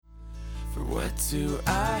For what do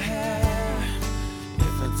I have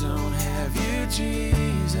if I don't have you,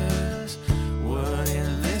 Jesus? What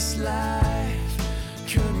in this life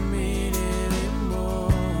could mean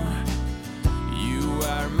anymore? You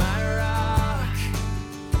are my rock,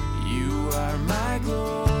 you are my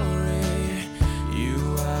glory,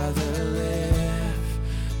 you are the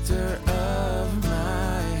lifter of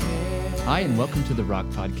my head. Hi, and welcome to the Rock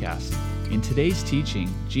Podcast. In today's teaching,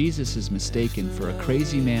 Jesus is mistaken for a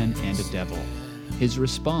crazy man and a devil. His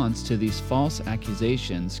response to these false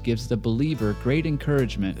accusations gives the believer great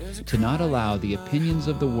encouragement to not allow the opinions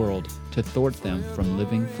of the world to thwart them from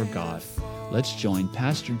living for God. Let's join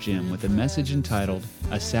Pastor Jim with a message entitled,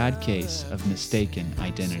 A Sad Case of Mistaken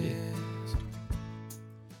Identity.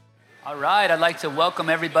 All right, I'd like to welcome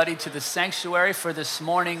everybody to the sanctuary for this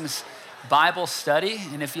morning's Bible study.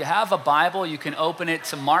 And if you have a Bible, you can open it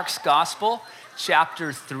to Mark's Gospel,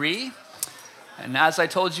 chapter 3. And as I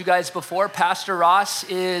told you guys before, Pastor Ross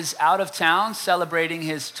is out of town celebrating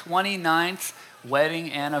his 29th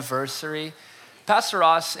wedding anniversary. Pastor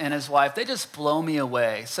Ross and his wife, they just blow me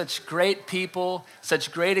away. Such great people,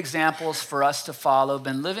 such great examples for us to follow.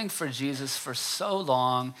 Been living for Jesus for so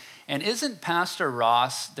long. And isn't Pastor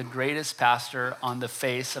Ross the greatest pastor on the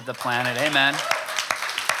face of the planet? Amen.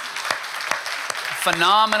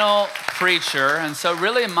 Phenomenal preacher. And so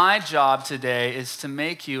really my job today is to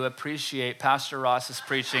make you appreciate Pastor Ross's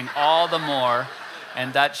preaching all the more.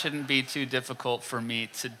 And that shouldn't be too difficult for me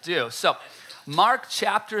to do. So Mark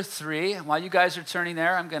chapter 3, while you guys are turning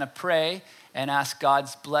there, I'm going to pray and ask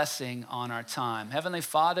God's blessing on our time. Heavenly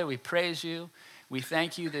Father, we praise you. We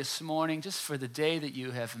thank you this morning just for the day that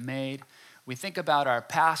you have made. We think about our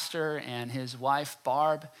pastor and his wife,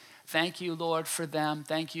 Barb. Thank you, Lord, for them.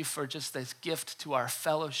 Thank you for just this gift to our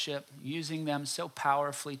fellowship, using them so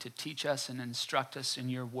powerfully to teach us and instruct us in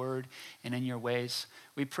your word and in your ways.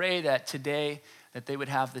 We pray that today that they would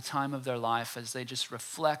have the time of their life as they just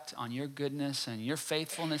reflect on your goodness and your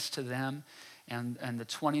faithfulness to them and the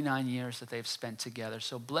 29 years that they've spent together.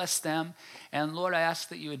 So bless them. And Lord, I ask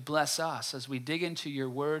that you would bless us as we dig into your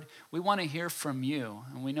word. We want to hear from you.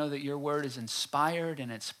 And we know that your word is inspired and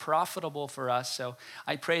it's profitable for us. So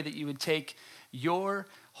I pray that you would take your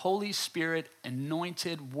Holy Spirit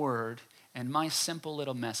anointed word and my simple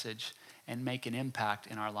little message and make an impact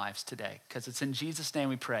in our lives today. Because it's in Jesus' name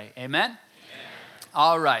we pray. Amen? Amen.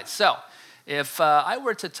 All right. So if I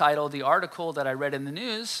were to title the article that I read in the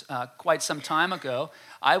news quite some time ago,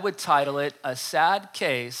 I would title it, A Sad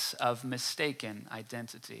Case of Mistaken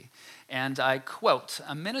Identity. And I quote,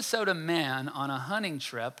 a Minnesota man on a hunting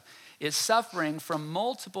trip is suffering from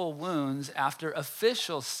multiple wounds after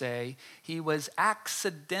officials say he was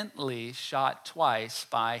accidentally shot twice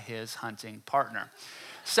by his hunting partner.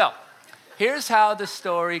 So, here's how the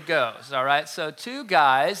story goes, all right? So two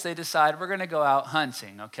guys, they decide we're going to go out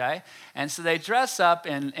hunting, okay? And so they dress up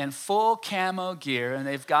in full camo gear, and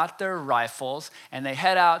they've got their rifles, and they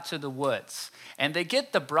head out to the woods. And they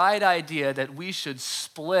get the bright idea that we should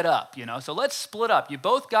split up, you know? So let's split up. You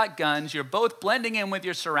both got guns. You're both blending in with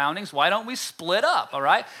your surroundings. Why don't we split up, all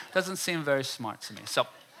right? Doesn't seem very smart to me. So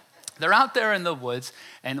they're out there in the woods,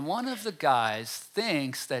 and one of the guys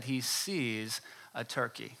thinks that he sees a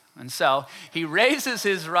turkey. And so he raises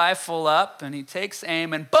his rifle up and he takes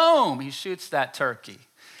aim and boom, he shoots that turkey.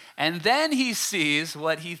 And then he sees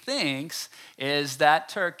what he thinks is that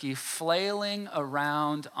turkey flailing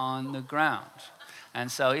around on the ground.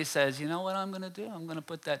 And so he says, you know what I'm going to do? I'm going to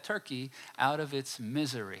put that turkey out of its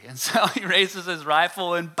misery. And so he raises his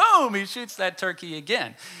rifle and boom, he shoots that turkey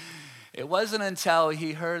again. It wasn't until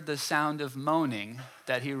he heard the sound of moaning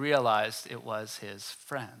that he realized it was his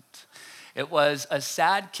friend. It was a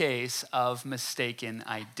sad case of mistaken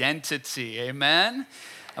identity. Amen?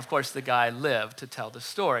 Of course, the guy lived to tell the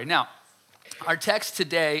story. Now, our text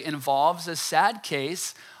today involves a sad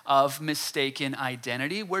case of mistaken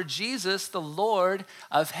identity where Jesus, the Lord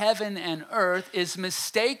of heaven and earth, is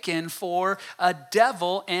mistaken for a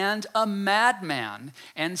devil and a madman.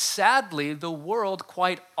 And sadly, the world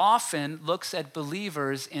quite often looks at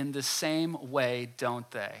believers in the same way, don't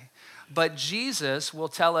they? But Jesus will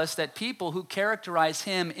tell us that people who characterize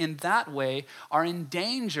him in that way are in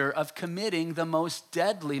danger of committing the most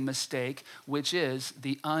deadly mistake, which is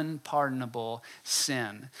the unpardonable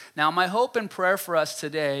sin. Now, my hope and prayer for us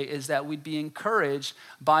today is that we'd be encouraged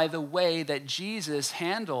by the way that Jesus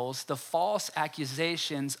handles the false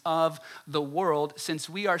accusations of the world, since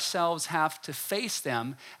we ourselves have to face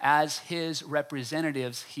them as his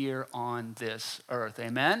representatives here on this earth.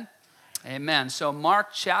 Amen? Amen. So Mark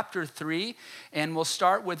chapter 3, and we'll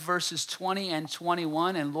start with verses 20 and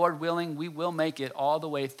 21, and Lord willing, we will make it all the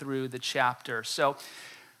way through the chapter. So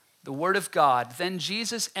The word of God. Then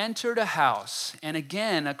Jesus entered a house, and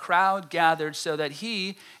again a crowd gathered so that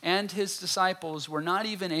he and his disciples were not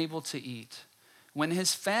even able to eat. When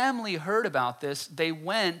his family heard about this, they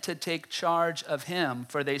went to take charge of him,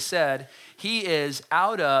 for they said, he is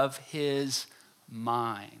out of his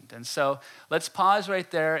mind. And so let's pause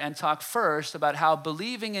right there and talk first about how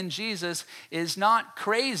believing in Jesus is not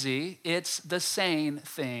crazy, it's the sane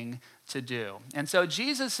thing to do. And so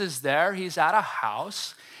Jesus is there, he's at a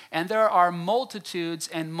house, and there are multitudes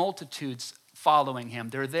and multitudes following him.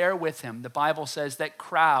 They're there with him. The Bible says that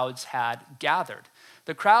crowds had gathered.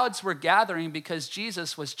 The crowds were gathering because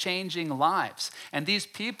Jesus was changing lives. And these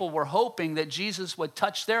people were hoping that Jesus would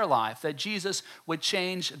touch their life, that Jesus would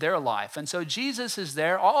change their life. And so Jesus is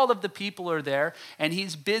there, all of the people are there, and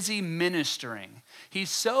he's busy ministering.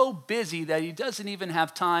 He's so busy that he doesn't even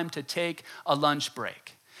have time to take a lunch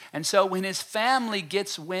break. And so when his family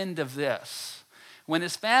gets wind of this, when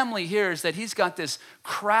his family hears that he's got this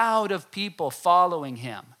crowd of people following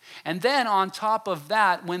him, and then on top of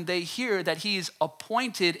that, when they hear that he's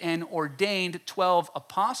appointed and ordained 12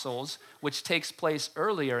 apostles, which takes place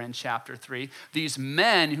earlier in chapter 3, these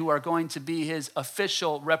men who are going to be his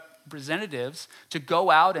official representatives to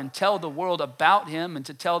go out and tell the world about him and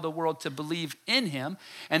to tell the world to believe in him.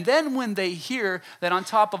 And then when they hear that on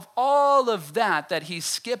top of all of that, that he's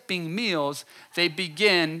skipping meals, they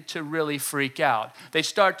begin to really freak out. They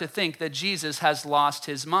start to think that Jesus has lost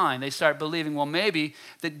his mind. They start believing, well, maybe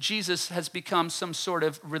that Jesus has become some sort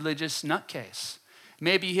of religious nutcase.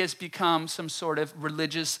 Maybe he has become some sort of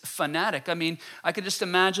religious fanatic. I mean, I could just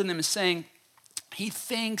imagine them saying, he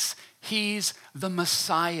thinks he's the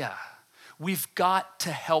Messiah. We've got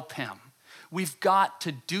to help him. We've got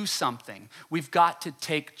to do something. We've got to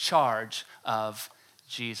take charge of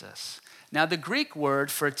Jesus. Now, the Greek word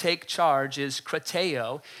for take charge is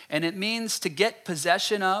krateo, and it means to get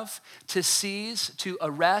possession of, to seize, to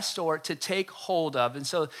arrest, or to take hold of. And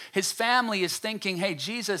so his family is thinking, hey,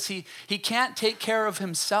 Jesus, he can't take care of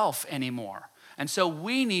himself anymore. And so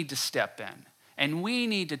we need to step in. And we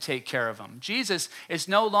need to take care of him. Jesus is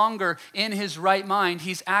no longer in his right mind.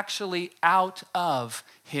 He's actually out of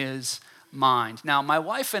his mind. Now, my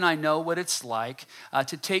wife and I know what it's like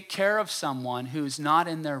to take care of someone who's not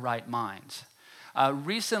in their right mind.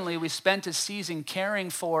 Recently, we spent a season caring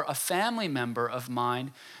for a family member of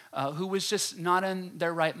mine who was just not in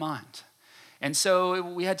their right mind. And so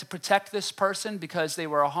we had to protect this person because they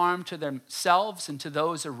were a harm to themselves and to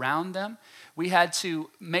those around them. We had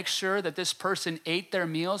to make sure that this person ate their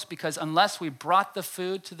meals because unless we brought the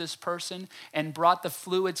food to this person and brought the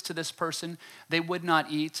fluids to this person, they would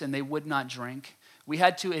not eat and they would not drink. We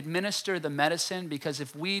had to administer the medicine because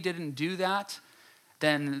if we didn't do that,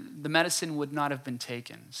 then the medicine would not have been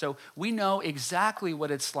taken. So we know exactly what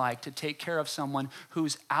it's like to take care of someone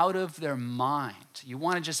who's out of their mind. You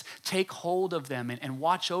want to just take hold of them and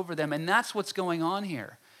watch over them, and that's what's going on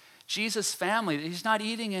here. Jesus' family, he's not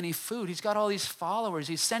eating any food. He's got all these followers.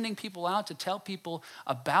 He's sending people out to tell people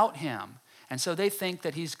about him. And so they think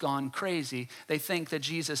that he's gone crazy. They think that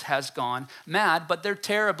Jesus has gone mad, but they're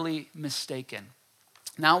terribly mistaken.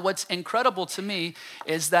 Now, what's incredible to me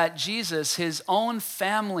is that Jesus, his own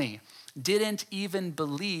family, didn't even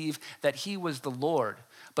believe that he was the Lord.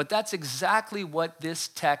 But that's exactly what this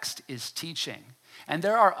text is teaching. And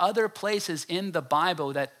there are other places in the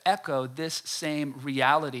Bible that echo this same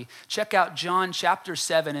reality. Check out John chapter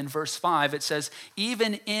 7 and verse 5. It says,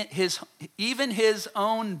 even his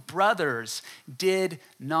own brothers did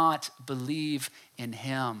not believe in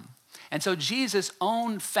him. And so Jesus'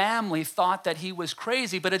 own family thought that he was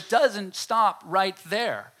crazy, but it doesn't stop right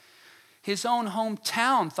there. His own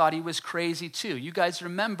hometown thought he was crazy too. You guys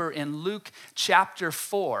remember in Luke chapter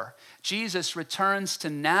 4, Jesus returns to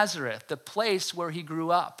Nazareth, the place where he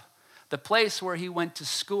grew up, the place where he went to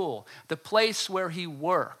school, the place where he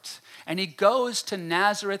worked. And he goes to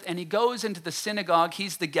Nazareth and he goes into the synagogue.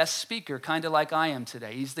 He's the guest speaker, kind of like I am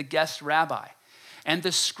today. He's the guest rabbi. And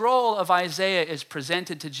the scroll of Isaiah is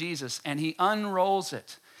presented to Jesus, and he unrolls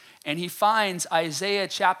it. And he finds Isaiah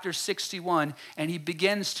chapter 61, and he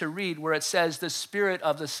begins to read where it says, the Spirit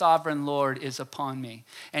of the sovereign Lord is upon me.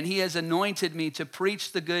 And he has anointed me to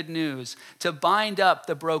preach the good news, to bind up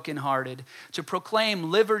the brokenhearted, to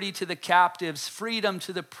proclaim liberty to the captives, freedom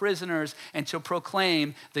to the prisoners, and to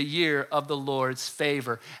proclaim the year of the Lord's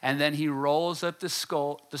favor. And then he rolls up the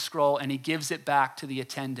scroll and he gives it back to the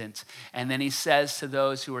attendant. And then he says to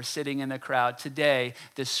those who are sitting in the crowd, today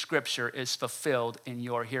this scripture is fulfilled in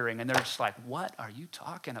your hearing. And they're just like, what are you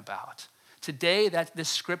talking about? Today that this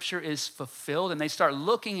scripture is fulfilled, and they start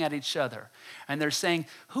looking at each other and they're saying,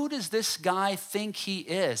 who does this guy think he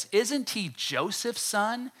is? Isn't he Joseph's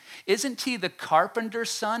son? Isn't he the carpenter's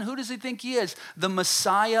son? Who does he think he is? The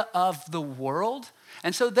Messiah of the world?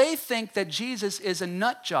 And so they think that Jesus is a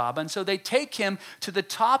nut job. And so they take him to the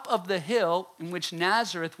top of the hill in which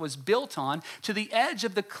Nazareth was built on, to the edge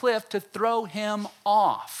of the cliff to throw him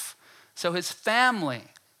off. So his family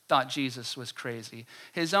thought Jesus was crazy.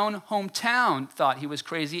 His own hometown thought he was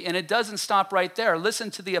crazy, and it doesn't stop right there.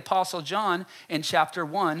 Listen to the Apostle John in chapter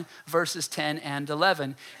 1, verses 10 and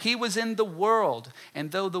 11. He was in the world,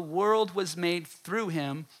 and though the world was made through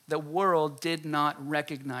him, the world did not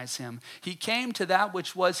recognize him. He came to that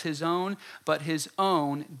which was his own, but his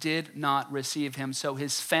own did not receive him. So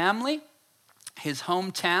his family, his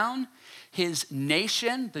hometown, his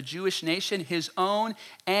nation, the Jewish nation, his own,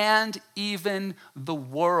 and even the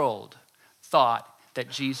world thought that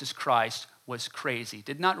Jesus Christ was crazy,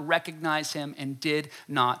 did not recognize him, and did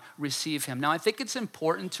not receive him. Now, I think it's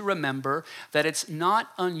important to remember that it's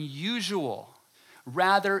not unusual.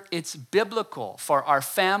 Rather, it's biblical for our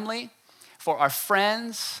family, for our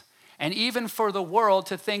friends, and even for the world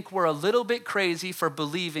to think we're a little bit crazy for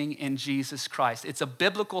believing in Jesus Christ. It's a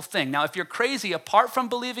biblical thing. Now, if you're crazy apart from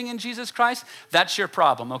believing in Jesus Christ, that's your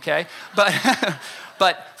problem, okay?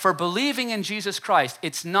 But for believing in Jesus Christ,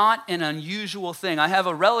 it's not an unusual thing. I have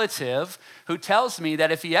a relative who tells me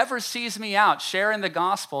that if he ever sees me out sharing the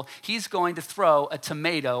gospel, he's going to throw a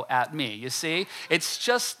tomato at me. You see?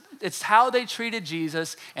 It's how they treated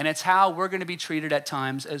Jesus, and it's how we're going to be treated at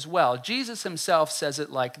times as well. Jesus himself says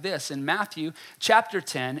it like this in Matthew chapter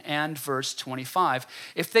 10 and verse 25.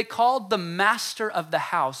 If they called the master of the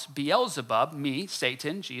house Beelzebub, me,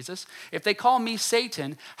 Satan, Jesus, if they call me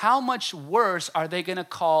Satan, how much worse are they going to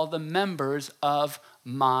call the members of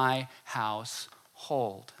my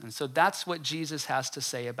household? And so that's what Jesus has to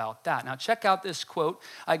say about that. Now check out this quote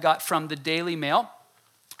I got from the Daily Mail,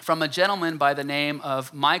 from a gentleman by the name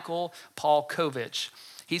of Michael Polkovich.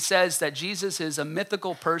 He says that Jesus is a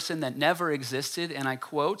mythical person that never existed, and I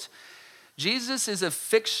quote, Jesus is a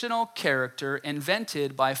fictional character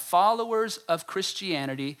invented by followers of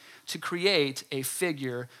Christianity to create a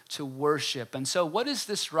figure to worship. And so what is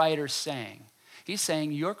this writer saying? He's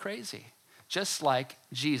saying you're crazy, just like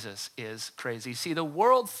Jesus is crazy. See, the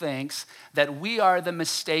world thinks that we are the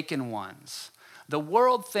mistaken ones. The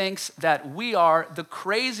world thinks that we are the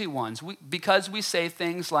crazy ones because we say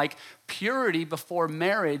things like purity before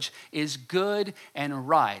marriage is good and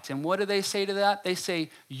right. And what do they say to that? They say,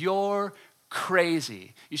 you're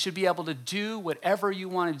crazy. You should be able to do whatever you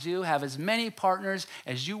want to do, have as many partners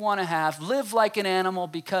as you want to have, live like an animal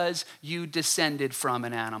because you descended from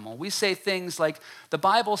an animal. We say things like, the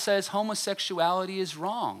Bible says homosexuality is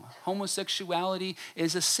wrong. Homosexuality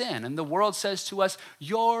is a sin. And the world says to us,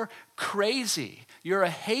 you're crazy. You're a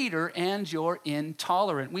hater and you're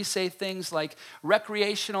intolerant. We say things like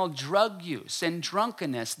recreational drug use and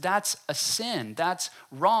drunkenness. That's a sin. That's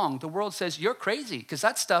wrong. The world says you're crazy because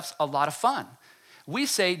that stuff's a lot of fun. We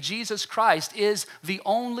say Jesus Christ is the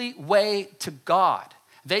only way to God.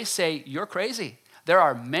 They say you're crazy. There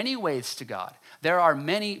are many ways to God. There are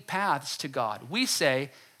many paths to God. We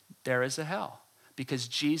say there is a hell because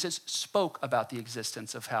Jesus spoke about the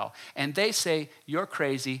existence of hell. And they say you're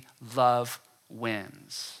crazy. Love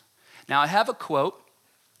wins. Now, I have a quote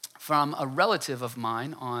from a relative of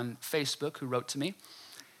mine on Facebook who wrote to me,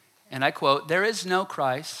 and I quote, "There is no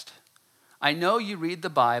Christ. I know you read the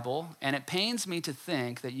Bible, and it pains me to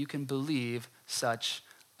think that you can believe such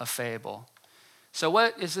a fable." So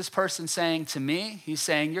what is this person saying to me? He's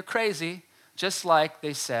saying, you're crazy, just like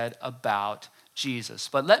they said about Jesus.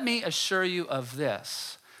 But let me assure you of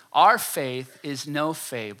this. Our faith is no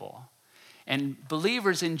fable. And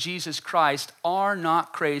believers in Jesus Christ are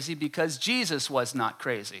not crazy because Jesus was not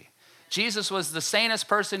crazy. Jesus was the sanest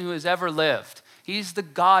person who has ever lived. He's the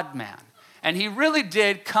God-man. And he really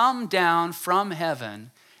did come down from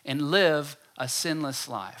heaven and live a sinless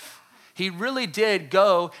life. He really did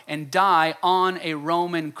go and die on a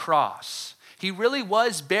Roman cross. He really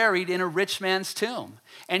was buried in a rich man's tomb.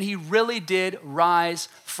 And he really did rise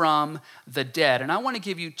from the dead. And I want to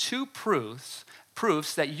give you two proofs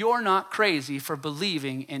that you're not crazy for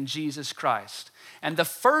believing in Jesus Christ. And the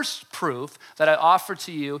first proof that I offer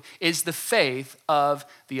to you is the faith of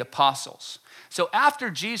the apostles. So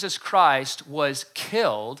after Jesus Christ was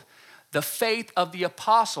killed, the faith of the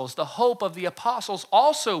apostles, the hope of the apostles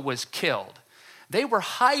also was killed. They were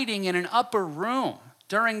hiding in an upper room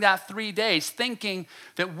during that 3 days, thinking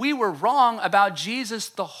that we were wrong about Jesus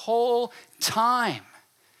the whole time.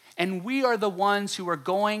 And we are the ones who are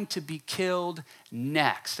going to be killed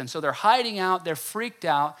next. And so they're hiding out. They're freaked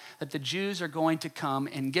out that the Jews are going to come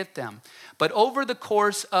and get them. But over the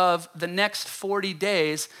course of the next 40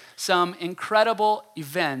 days, some incredible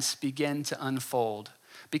events begin to unfold.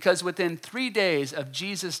 Because within 3 days of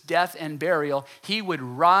Jesus' death and burial, he would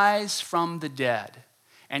rise from the dead.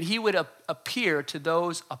 And he would appear to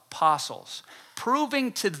those apostles,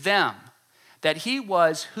 proving to them that he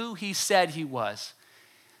was who he said he was.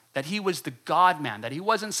 That he was the God-man, that he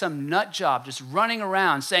wasn't some nut job just running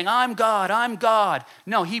around saying, I'm God, I'm God.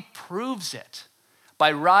 No, he proves it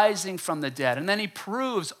by rising from the dead. And then he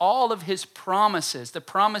proves all of his promises, the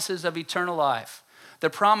promises of eternal life, the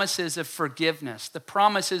promises of forgiveness, the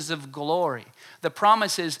promises of glory, the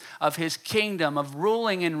promises of his kingdom, of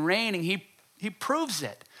ruling and reigning. He proves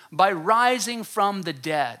it by rising from the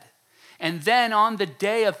dead. And then on the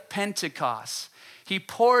day of Pentecost, he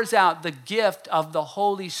pours out the gift of the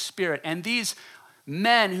Holy Spirit. And these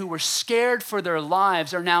men who were scared for their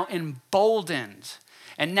lives are now emboldened.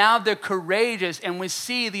 And now they're courageous. And we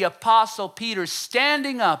see the Apostle Peter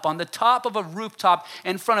standing up on the top of a rooftop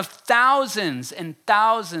in front of thousands and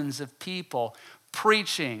thousands of people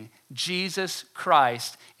preaching Jesus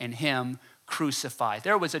Christ and him crucified.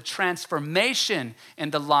 There was a transformation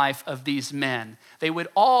in the life of these men. They would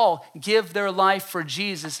all give their life for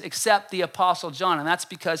Jesus except the Apostle John, and that's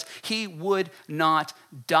because he would not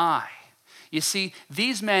die. You see,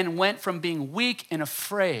 these men went from being weak and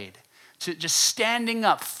afraid to just standing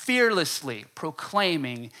up fearlessly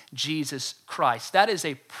proclaiming Jesus Christ. That is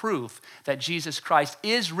a proof that Jesus Christ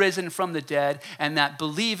is risen from the dead and that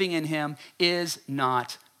believing in him is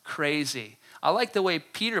not crazy. I like the way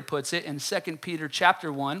Peter puts it in 2 Peter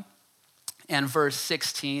chapter 1 and verse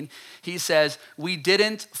 16. He says, we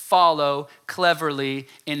didn't follow cleverly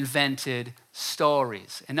invented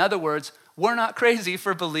stories. In other words, we're not crazy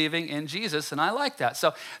for believing in Jesus, and I like that.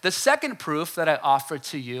 So the second proof that I offer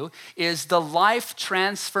to you is the life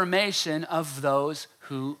transformation of those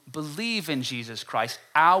who believe in Jesus Christ.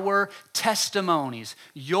 Our testimonies,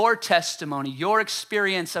 your testimony, your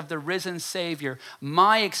experience of the risen Savior,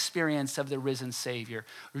 my experience of the risen Savior.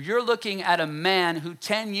 You're looking at a man who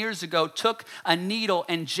 10 years ago took a needle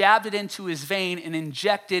and jabbed it into his vein and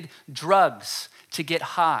injected drugs to get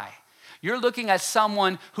high. You're looking at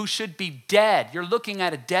someone who should be dead. You're looking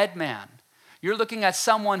at a dead man. You're looking at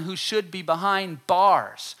someone who should be behind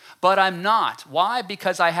bars, but I'm not. Why?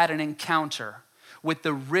 Because I had an encounter with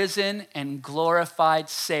the risen and glorified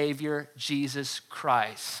Savior, Jesus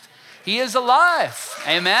Christ. He is alive.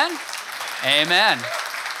 Amen? Amen.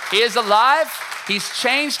 He is alive. He's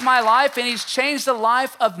changed my life, and he's changed the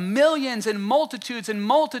life of millions and multitudes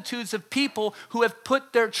of people who have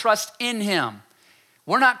put their trust in him.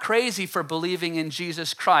 We're not crazy for believing in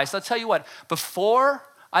Jesus Christ. I'll tell you what, before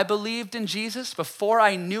I believed in Jesus, before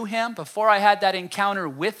I knew him, before I had that encounter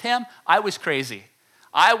with him, I was crazy.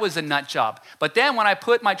 I was a nut job. But then when I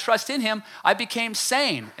put my trust in him, I became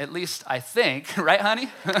sane, at least I think. Right, honey?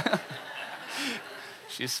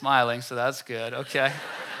 She's smiling, so that's good. Okay.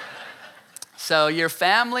 So your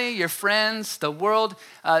family, your friends, the world,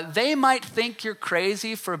 they might think you're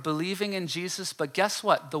crazy for believing in Jesus, but guess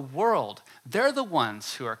what? The world, they're the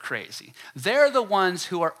ones who are crazy. They're the ones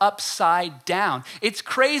who are upside down. It's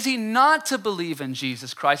crazy not to believe in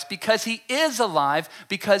Jesus Christ because he is alive,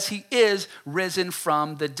 because he is risen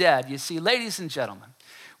from the dead. You see, ladies and gentlemen,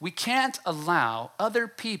 we can't allow other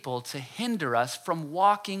people to hinder us from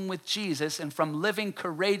walking with Jesus and from living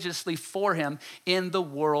courageously for him in the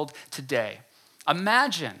world today.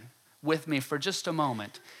 Imagine with me for just a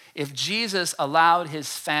moment if Jesus allowed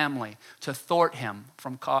his family to thwart him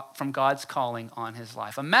from God's calling on his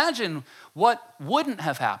life. Imagine what wouldn't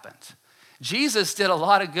have happened. Jesus did a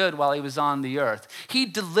lot of good while he was on the earth. He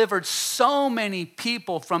delivered so many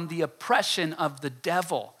people from the oppression of the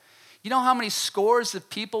devil. You know how many scores of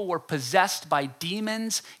people were possessed by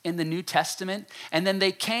demons in the New Testament? And then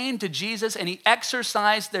they came to Jesus and he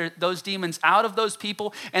exorcised those demons out of those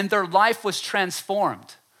people and their life was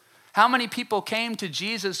transformed. How many people came to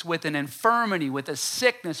Jesus with an infirmity, with a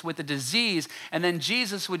sickness, with a disease, and then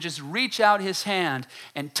Jesus would just reach out his hand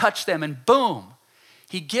and touch them and boom,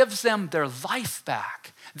 he gives them their life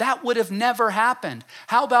back. That would have never happened.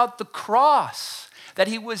 How about the cross that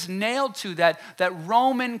he was nailed to, that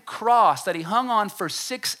Roman cross that he hung on for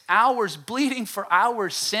 6 hours, bleeding for our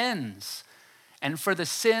sins and for the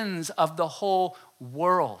sins of the whole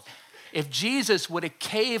world? If Jesus would have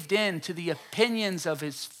caved in to the opinions of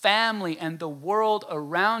his family and the world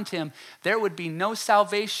around him, there would be no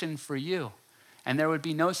salvation for you. And there would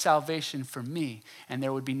be no salvation for me. And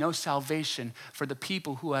there would be no salvation for the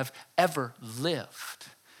people who have ever lived.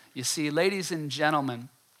 You see, ladies and gentlemen,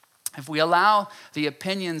 if we allow the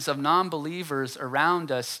opinions of non-believers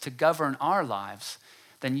around us to govern our lives,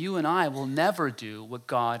 then you and I will never do what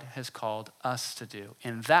God has called us to do.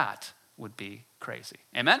 And that would be crazy.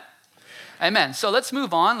 Amen? Amen. So let's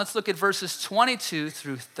move on. Let's look at verses 22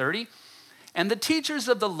 through 30. And the teachers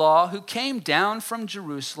of the law who came down from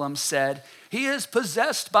Jerusalem said, "He is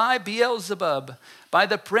possessed by Beelzebub. By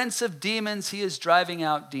the prince of demons, he is driving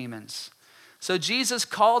out demons." So Jesus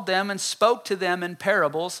called them and spoke to them in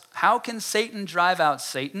parables. How can Satan drive out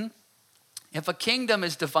Satan? If a kingdom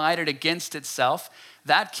is divided against itself,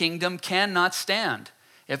 that kingdom cannot stand.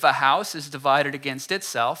 If a house is divided against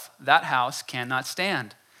itself, that house cannot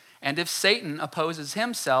stand. And if Satan opposes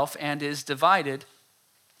himself and is divided,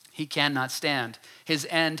 he cannot stand. His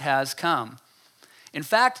end has come. In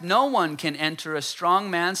fact, no one can enter a strong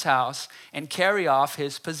man's house and carry off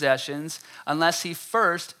his possessions unless he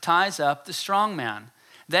first ties up the strong man.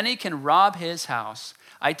 Then he can rob his house.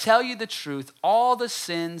 I tell you the truth, all the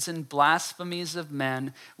sins and blasphemies of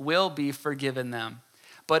men will be forgiven them.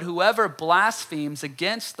 But whoever blasphemes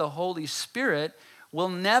against the Holy Spirit will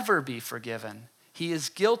never be forgiven. He is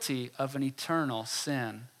guilty of an eternal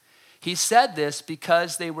sin. He said this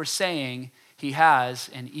because they were saying he has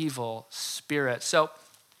an evil spirit. So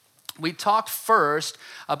we talked first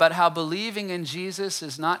about how believing in Jesus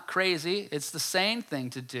is not crazy. It's the sane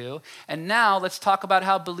thing to do. And now let's talk about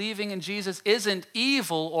how believing in Jesus isn't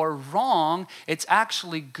evil or wrong. It's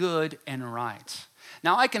actually good and right.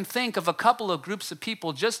 Now, I can think of a couple of groups of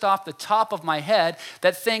people just off the top of my head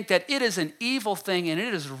that think that it is an evil thing and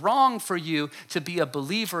it is wrong for you to be a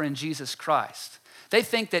believer in Jesus Christ. They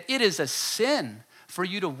think that it is a sin for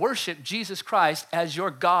you to worship Jesus Christ as your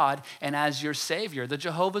God and as your Savior. The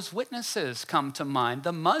Jehovah's Witnesses come to mind.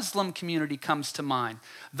 The Muslim community comes to mind.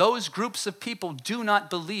 Those groups of people do not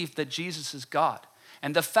believe that Jesus is God.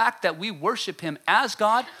 And the fact that we worship him as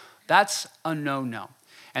God, that's a no-no.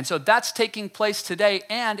 And so that's taking place today,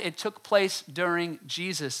 and it took place during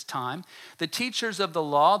Jesus' time. The teachers of the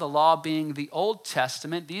law being the Old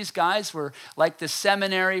Testament, these guys were like the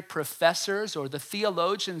seminary professors or the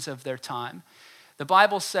theologians of their time. The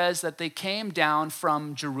Bible says that they came down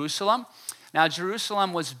from Jerusalem. Now,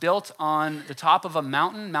 Jerusalem was built on the top of a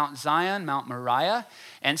mountain, Mount Zion, Mount Moriah.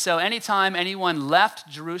 And so anytime anyone left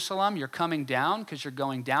Jerusalem, you're coming down because you're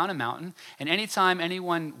going down a mountain. And anytime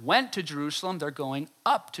anyone went to Jerusalem, they're going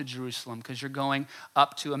up to Jerusalem because you're going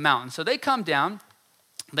up to a mountain. So they come down,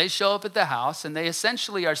 they show up at the house, and they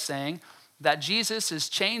essentially are saying that Jesus is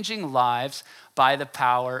changing lives by the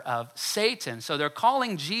power of Satan. So they're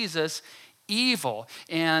calling Jesus evil,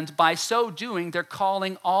 and by so doing, they're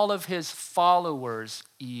calling all of his followers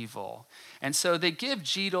evil. And so they give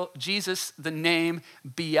Jesus the name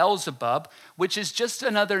Beelzebub, which is just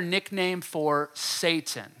another nickname for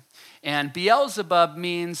Satan. And Beelzebub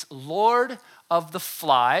means Lord of the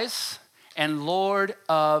flies and Lord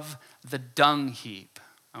of the dung heap.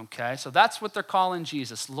 Okay, so that's what they're calling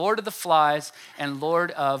Jesus, Lord of the flies and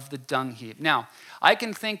Lord of the dung heap. Now, I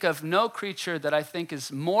can think of no creature that I think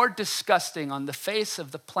is more disgusting on the face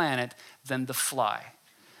of the planet than the fly.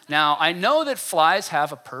 Now, I know that flies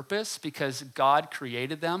have a purpose because God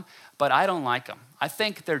created them, but I don't like them. I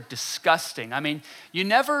think they're disgusting. I mean, you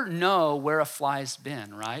never know where a fly's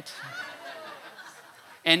been, right?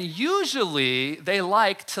 And usually they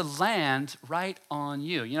like to land right on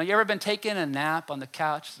you. You know, you ever been taking a nap on the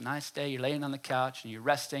couch? It's a nice day, you're laying on the couch and you're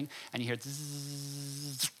resting and you hear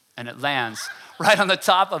zzz, and it lands right on the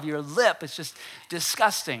top of your lip. It's just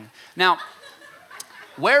disgusting. Now,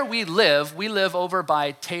 where we live over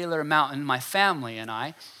by Taylor Mountain, my family and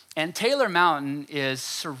I, and Taylor Mountain is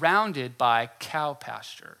surrounded by cow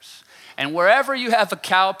pastures. And wherever you have a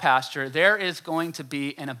cow pasture, there is going to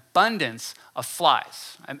be an abundance of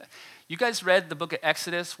flies. You guys read the book of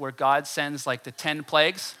Exodus where God sends like the 10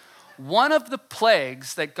 plagues? One of the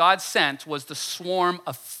plagues that God sent was the swarm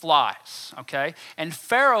of flies, okay? And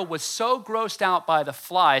Pharaoh was so grossed out by the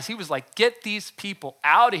flies, he was like, get these people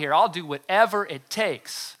out of here. I'll do whatever it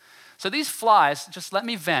takes. So these flies, just let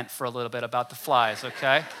me vent for a little bit about the flies,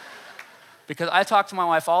 okay? Because I talk to my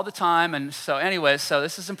wife all the time, and so anyways, so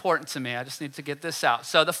this is important to me. I just need to get this out.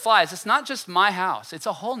 So the flies, it's not just my house. It's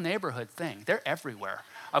a whole neighborhood thing. They're everywhere,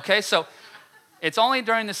 okay? So it's only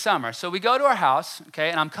during the summer. So we go to our house, okay,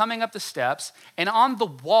 and I'm coming up the steps, and on the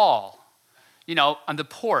wall, you know, on the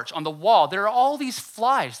porch, on the wall, there are all these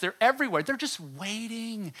flies. They're everywhere. They're just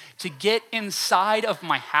waiting to get inside of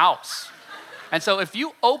my house. And so if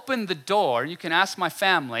you open the door, you can ask my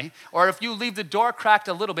family, or if you leave the door cracked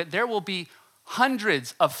a little bit, there will be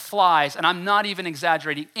hundreds of flies, and I'm not even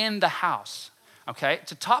exaggerating, in the house, okay?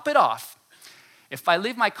 To top it off, if I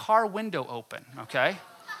leave my car window open, okay?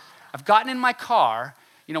 I've gotten in my car,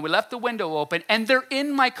 we left the window open, and they're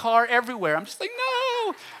in my car everywhere. I'm just like,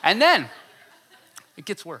 no. And then it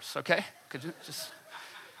gets worse, okay?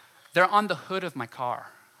 They're on the hood of my car,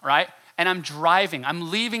 right? And I'm driving,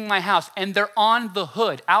 I'm leaving my house, and they're on the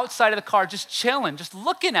hood, outside of the car, just chilling, just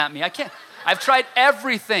looking at me. I've tried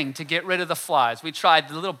everything to get rid of the flies. We tried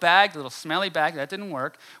the little bag, the little smelly bag, that didn't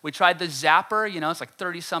work. We tried the zapper, it's like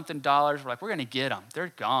 $30-something. We're like, we're gonna get them,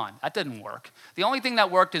 they're gone. That didn't work. The only thing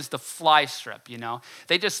that worked is the fly strip,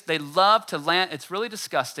 They love to land, it's really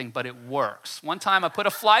disgusting, but it works. One time I put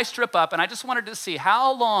a fly strip up and I just wanted to see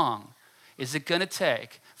how long is it gonna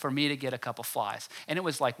take for me to get a couple flies. And it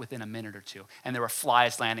was like within a minute or two, and there were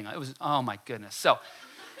flies landing. It was, oh my goodness.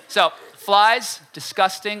 So flies,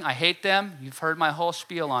 disgusting, I hate them. You've heard my whole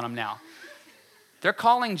spiel on them now. They're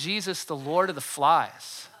calling Jesus the Lord of the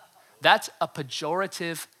Flies. That's a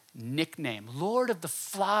pejorative nickname. Lord of the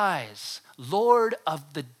Flies, Lord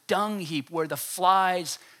of the dung heap where the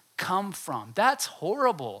flies come from. That's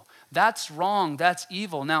horrible. That's wrong. That's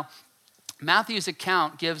evil. Now, Matthew's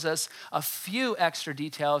account gives us a few extra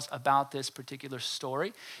details about this particular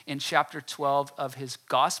story in chapter 12 of his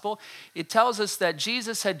gospel. It tells us that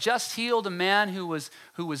Jesus had just healed a man who was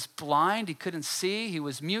blind, he couldn't see, he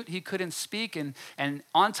was mute, he couldn't speak, and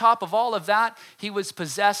on top of all of that, he was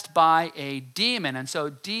possessed by a demon. And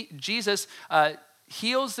so Jesus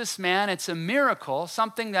heals this man. It's a miracle,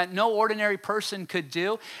 something that no ordinary person could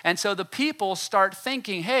do. And so the people start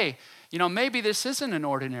thinking, hey, maybe this isn't an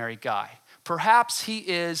ordinary guy. Perhaps he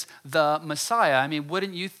is the Messiah. I mean,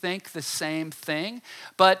 wouldn't you think the same thing?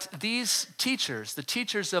 But these teachers, the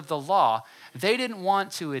teachers of the law, they didn't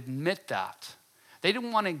want to admit that. They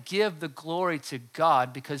didn't want to give the glory to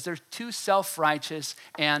God because they're too self-righteous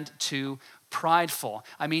and too prideful.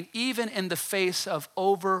 I mean, even in the face of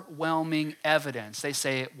overwhelming evidence, they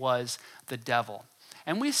say it was the devil.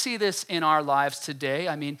 And we see this in our lives today.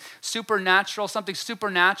 I mean, something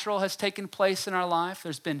supernatural has taken place in our life.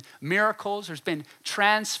 There's been miracles. There's been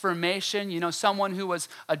transformation. Someone who was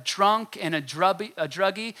a drunk and a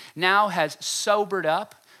druggie now has sobered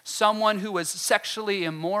up. Someone who was sexually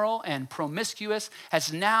immoral and promiscuous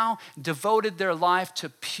has now devoted their life to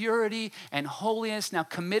purity and holiness, now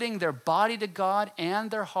committing their body to God and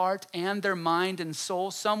their heart and their mind and soul.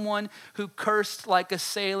 Someone who cursed like a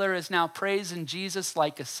sailor is now praising Jesus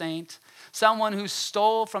like a saint. Someone who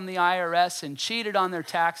stole from the IRS and cheated on their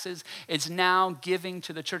taxes is now giving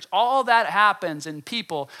to the church. All that happens and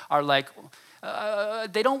people are like,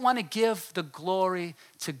 they don't want to give the glory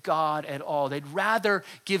to God at all. They'd rather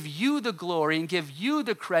give you the glory and give you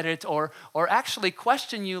the credit or actually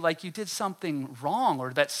question you like you did something wrong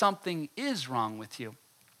or that something is wrong with you.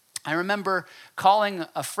 I remember calling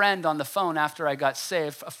a friend on the phone after I got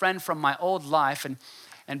saved, a friend from my old life,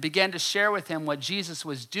 and began to share with him what Jesus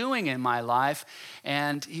was doing in my life.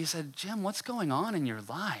 And he said, Jim, what's going on in your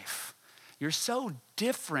life? You're so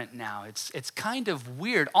different now. It's kind of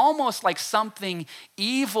weird, almost like something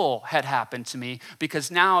evil had happened to me because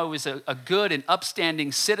now I was a good and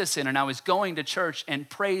upstanding citizen and I was going to church and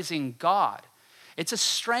praising God. It's a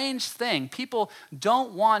strange thing. People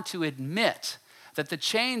don't want to admit that the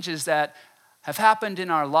changes that have happened in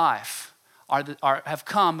our life have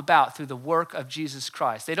come about through the work of Jesus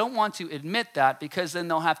Christ. They don't want to admit that because then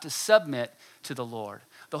they'll have to submit to the Lord.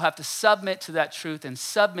 They'll have to submit to that truth and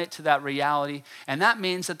submit to that reality. And that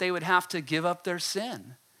means that they would have to give up their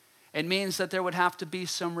sin. It means that there would have to be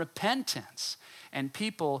some repentance. And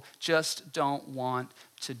people just don't want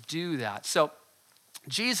to do that. So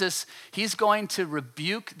Jesus, he's going to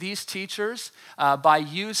rebuke these teachers by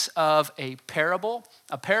use of a parable.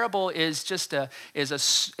 A parable is just it's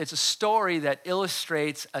a story that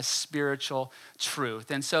illustrates a spiritual truth.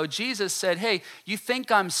 And so Jesus said, hey, you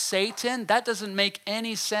think I'm Satan? That doesn't make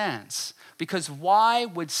any sense. Because why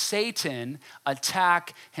would Satan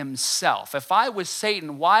attack himself? If I was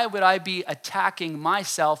Satan, why would I be attacking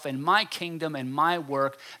myself and my kingdom and my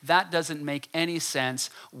work? That doesn't make any sense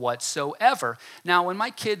whatsoever. Now, when my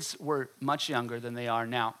kids were much younger than they are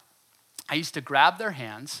now, I used to grab their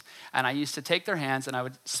hands, and I used to take their hands, and I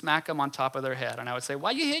would smack them on top of their head. And I would say,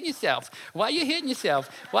 why are you hitting yourself? Why are you hitting yourself?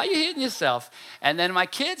 Why are you hitting yourself? And then my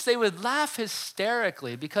kids, they would laugh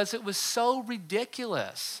hysterically because it was so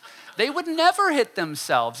ridiculous. They would never hit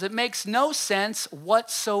themselves. It makes no sense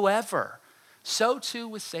whatsoever. So too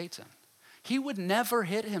with Satan. He would never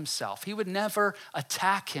hit himself. He would never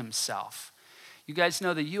attack himself. You guys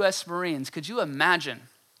know the U.S. Marines. Could you imagine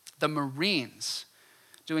the Marines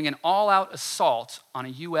doing an all-out assault on a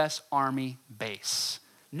U.S. Army base?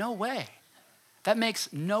 No way. That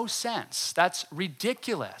makes no sense. That's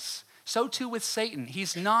ridiculous. So too with Satan.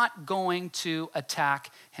 He's not going to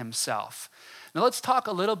attack himself. Now let's talk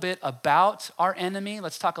a little bit about our enemy.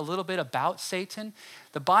 Let's talk a little bit about Satan.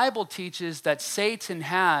 The Bible teaches that Satan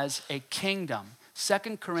has a kingdom.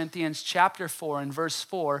 2 Corinthians chapter 4 and verse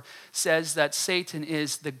 4 says that Satan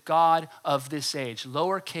is the god of this age,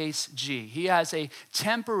 lowercase g. He has a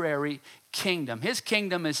temporary kingdom. His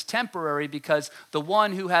kingdom is temporary because the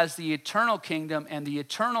one who has the eternal kingdom and the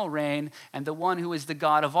eternal reign and the one who is the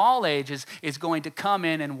God of all ages is going to come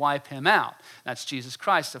in and wipe him out. That's Jesus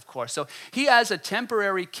Christ, of course. So he has a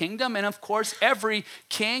temporary kingdom, and of course every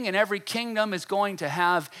king and every kingdom is going to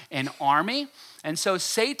have an army. And so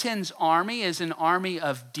Satan's army is an army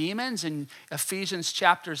of demons. And Ephesians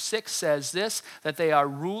chapter 6 says this, that they are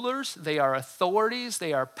rulers, they are authorities,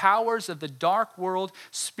 they are powers of the dark world,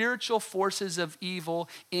 spiritual forces of evil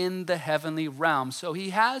in the heavenly realm. So he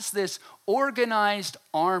has this organized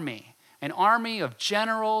army. An army of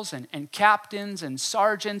generals and captains and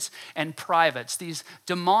sergeants and privates, these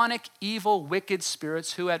demonic, evil, wicked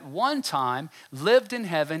spirits who at one time lived in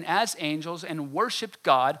heaven as angels and worshiped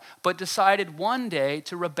God, but decided one day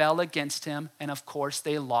to rebel against him, and of course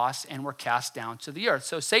they lost and were cast down to the earth.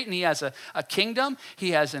 So Satan, he has a kingdom,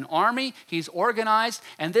 he has an army, he's organized,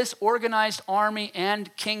 and this organized army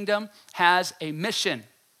and kingdom has a mission,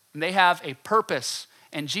 and they have a purpose.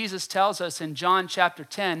 And Jesus tells us in John chapter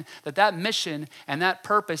 10 that mission and that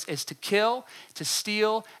purpose is to kill, to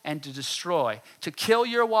steal, and to destroy. To kill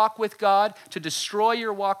your walk with God, to destroy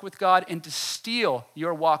your walk with God, and to steal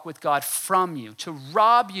your walk with God from you. To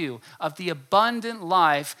rob you of the abundant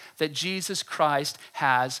life that Jesus Christ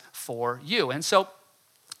has for you. And so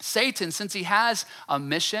Satan, since he has a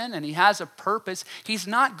mission and he has a purpose, he's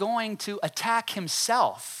not going to attack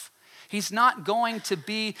himself. He's not going to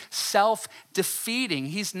be self-defeating.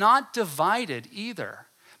 He's not divided either.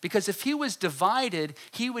 Because if he was divided,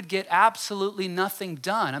 he would get absolutely nothing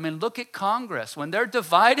done. I mean, look at Congress. When they're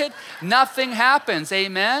divided, nothing happens.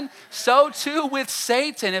 Amen? So too with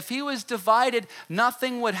Satan. If he was divided,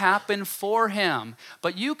 nothing would happen for him.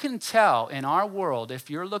 But you can tell in our world, if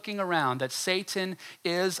you're looking around, that Satan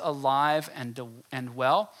is alive and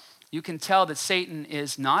well. You can tell that Satan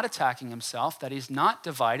is not attacking himself, that he's not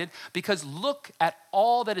divided, because look at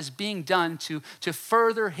all that is being done to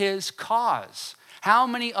further his cause. How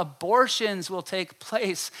many abortions will take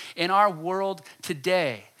place in our world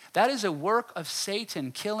today? That is a work of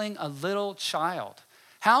Satan killing a little child.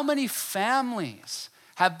 How many families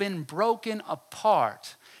have been broken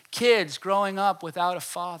apart? Kids growing up without a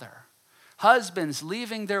father. Husbands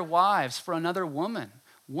leaving their wives for another woman.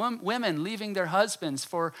 Women leaving their husbands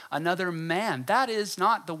for another man. That is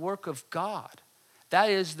not the work of God. That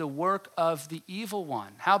is the work of the evil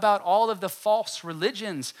one. How about all of the false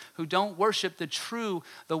religions who don't worship the true,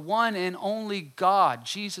 the one and only God,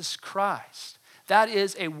 Jesus Christ? That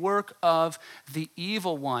is a work of the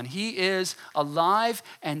evil one. He is alive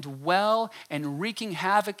and well and wreaking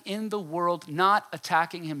havoc in the world, not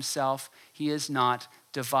attacking himself. He is not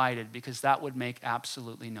divided, because that would make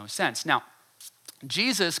absolutely no sense. Now,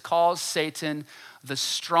 Jesus calls Satan the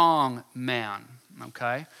strong man,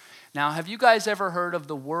 okay? Now, have you guys ever heard of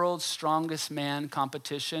the world's strongest man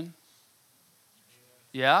competition?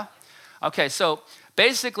 Yeah? Okay, so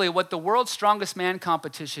basically what the world's strongest man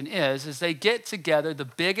competition is they get together the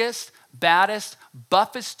biggest, baddest,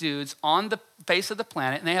 buffest dudes on the face of the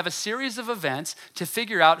planet, and they have a series of events to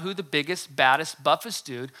figure out who the biggest, baddest, buffest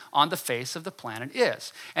dude on the face of the planet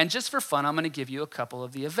is. And just for fun, I'm going to give you a couple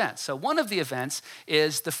of the events. So one of the events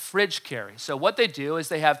is the fridge carry. So what they do is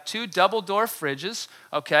they have two double-door fridges,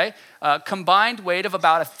 okay, combined weight of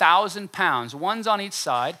about 1,000 pounds, one's on each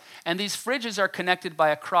side, and these fridges are connected by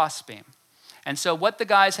a crossbeam. And so what the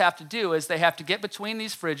guys have to do is they have to get between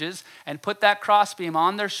these fridges and put that crossbeam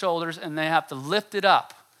on their shoulders, and they have to lift it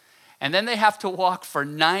up. And then they have to walk for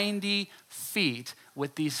 90 feet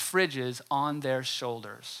with these fridges on their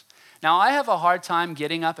shoulders. Now, I have a hard time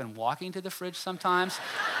getting up and walking to the fridge sometimes,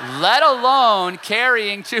 let alone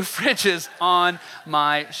carrying two fridges on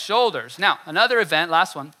my shoulders. Now, another event,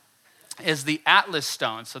 last one, is the Atlas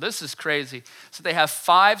stone. So this is crazy. So they have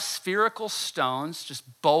 5 spherical stones, just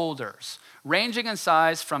boulders, ranging in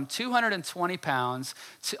size from 220 pounds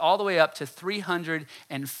to all the way up to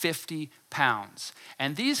 350 pounds.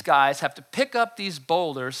 And these guys have to pick up these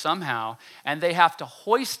boulders somehow, and they have to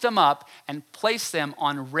hoist them up and place them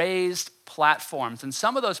on raised platforms. And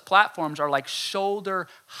some of those platforms are like shoulder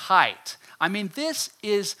height. I mean, this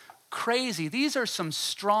is crazy. These are some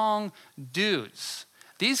strong dudes.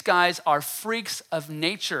 These guys are freaks of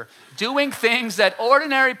nature, doing things that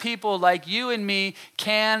ordinary people like you and me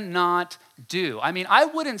cannot do. I mean, I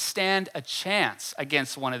wouldn't stand a chance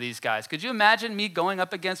against one of these guys. Could you imagine me going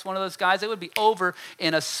up against one of those guys? It would be over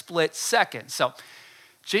in a split second. So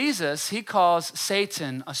Jesus, he calls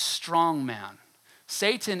Satan a strong man.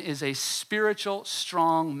 Satan is a spiritual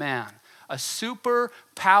strong man, a super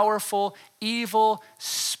powerful, evil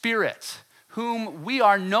spirit whom we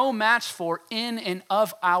are no match for in and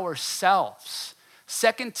of ourselves.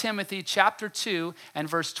 2 Timothy chapter 2 and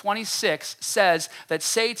verse 26 says that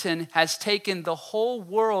Satan has taken the whole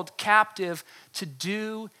world captive to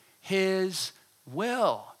do his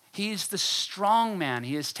will. He's the strong man.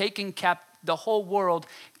 He is taking the whole world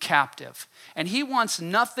captive. And he wants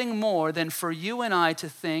nothing more than for you and I to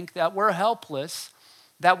think that we're helpless,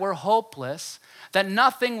 that we're hopeless, that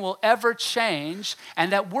nothing will ever change,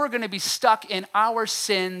 and that we're going to be stuck in our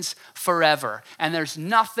sins forever. And there's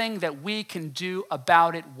nothing that we can do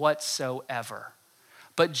about it whatsoever.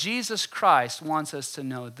 But Jesus Christ wants us to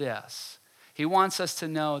know this. He wants us to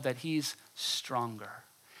know that he's stronger,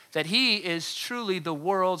 that he is truly the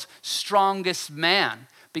world's strongest man,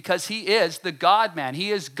 because he is the God-man. He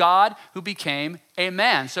is God who became a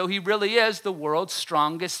man. So he really is the world's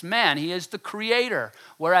strongest man. He is the creator,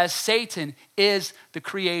 whereas Satan is the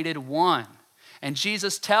created one. And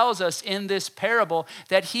Jesus tells us in this parable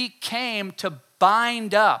that he came to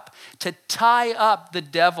bind up, to tie up the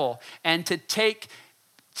devil, and to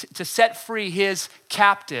set free his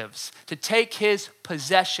captives, to take his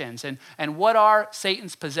possessions. And what are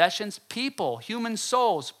Satan's possessions? People, human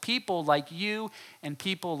souls, people like you and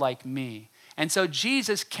people like me. And so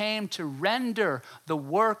Jesus came to render the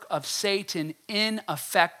work of Satan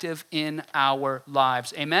ineffective in our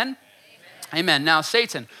lives. Amen? Amen. Now,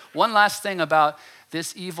 Satan, one last thing about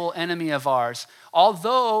this evil enemy of ours.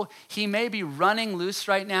 Although he may be running loose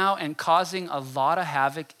right now and causing a lot of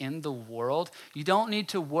havoc in the world, you don't need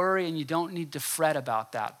to worry and you don't need to fret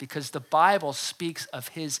about that, because the Bible speaks of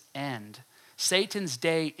his end. Satan's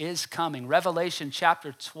day is coming. Revelation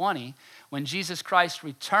chapter 20, when Jesus Christ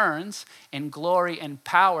returns in glory and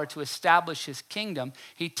power to establish his kingdom,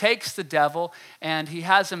 he takes the devil and he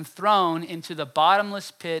has him thrown into the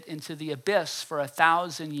bottomless pit, into the abyss for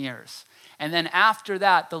 1,000 years. And then after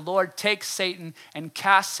that, the Lord takes Satan and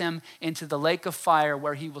casts him into the lake of fire,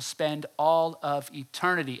 where he will spend all of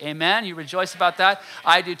eternity. Amen? You rejoice about that?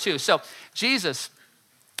 I do too. So Jesus,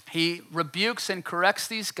 he rebukes and corrects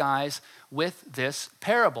these guys with this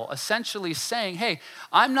parable, essentially saying, hey,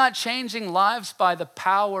 I'm not changing lives by the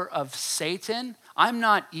power of Satan. I'm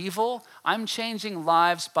not evil. I'm changing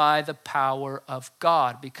lives by the power of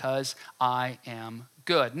God, because I am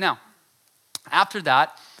good. Now, after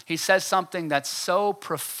that, he says something that's so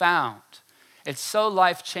profound. It's so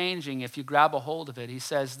life-changing if you grab a hold of it. He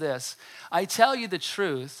says this, I tell you the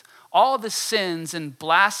truth, all the sins and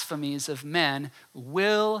blasphemies of men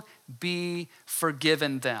will be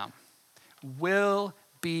forgiven them. Will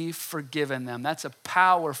be forgiven them. That's a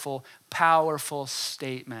powerful, powerful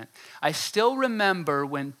statement. I still remember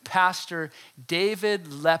when Pastor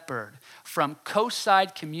David Leppard from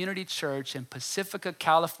Coastside Community Church in Pacifica,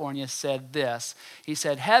 California said this. He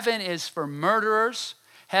said, heaven is for murderers,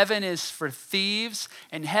 heaven is for thieves,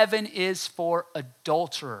 and heaven is for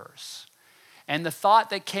adulterers. And the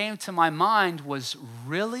thought that came to my mind was,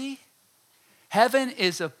 really? Heaven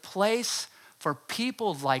is a place for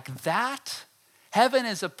people like that? Heaven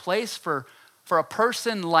is a place for a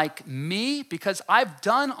person like me, because I've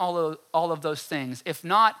done all of those things, if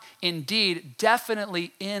not indeed,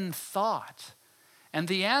 definitely in thought. And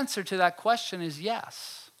the answer to that question is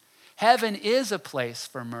yes. Heaven is a place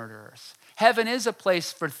for murderers. Heaven is a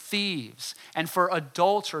place for thieves and for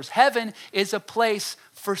adulterers. Heaven is a place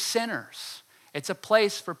for sinners. It's a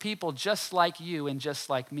place for people just like you and just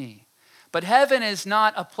like me. But heaven is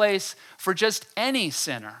not a place for just any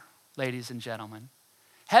sinner, ladies and gentlemen.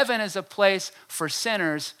 Heaven is a place for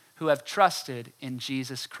sinners who have trusted in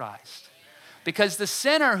Jesus Christ. Because the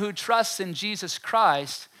sinner who trusts in Jesus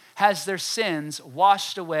Christ has their sins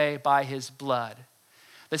washed away by his blood.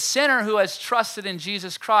 The sinner who has trusted in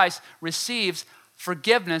Jesus Christ receives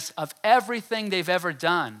forgiveness of everything they've ever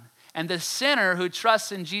done. And the sinner who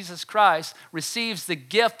trusts in Jesus Christ receives the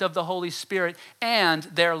gift of the Holy Spirit, and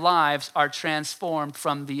their lives are transformed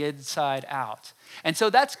from the inside out. And so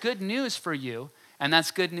that's good news for you, and that's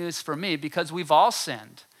good news for me, because we've all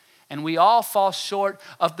sinned, and we all fall short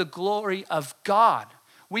of the glory of God.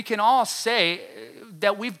 We can all say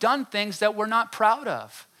that we've done things that we're not proud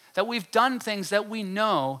of, that we've done things that we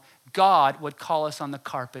know God would call us on the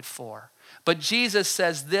carpet for. But Jesus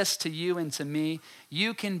says this to you and to me: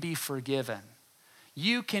 you can be forgiven.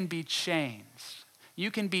 You can be changed.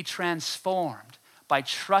 You can be transformed by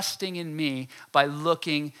trusting in me, by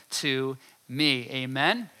looking to me.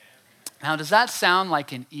 Amen? Now, does that sound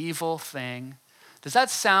like an evil thing? Does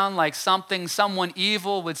that sound like something someone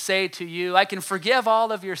evil would say to you? I can forgive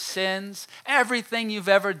all of your sins, everything you've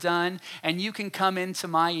ever done, and you can come into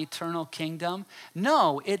my eternal kingdom?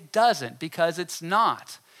 No, it doesn't, because it's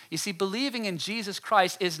not. You see, believing in Jesus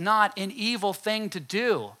Christ is not an evil thing to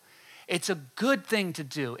do. It's a good thing to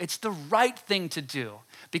do. It's the right thing to do.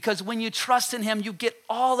 Because when you trust in him, you get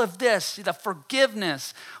all of this, the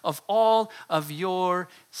forgiveness of all of your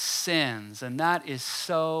sins. And that is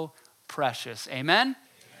so precious. Amen?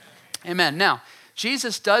 Amen. Now,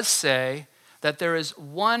 Jesus does say that there is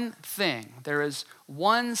one thing, there is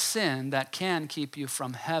one sin that can keep you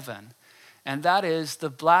from heaven, and that is the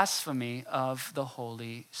blasphemy of the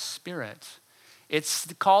Holy Spirit.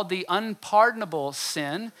 It's called the unpardonable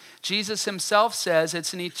sin. Jesus himself says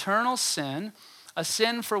it's an eternal sin, a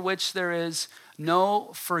sin for which there is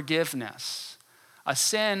no forgiveness, a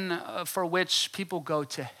sin for which people go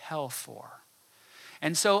to hell for.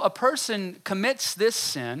 And so a person commits this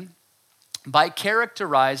sin by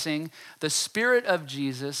characterizing the Spirit of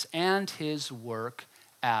Jesus and his work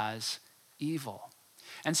as evil.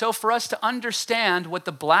 And so for us to understand what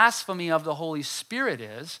the blasphemy of the Holy Spirit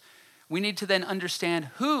is, we need to then understand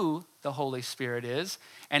who the Holy Spirit is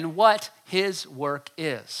and what his work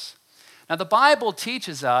is. Now, the Bible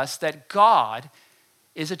teaches us that God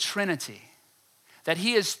is a Trinity, that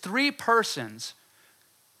he is three persons,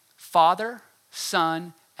 Father,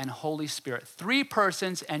 Son, and Holy Spirit. Three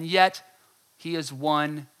persons, and yet he is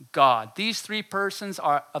one God. These three persons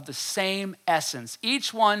are of the same essence,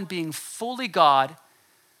 each one being fully God,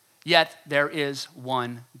 yet there is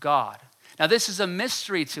one God. Now, this is a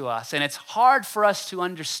mystery to us, and it's hard for us to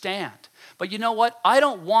understand. But you know what? I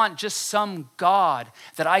don't want just some God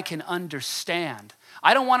that I can understand.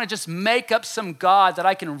 I don't want to just make up some God that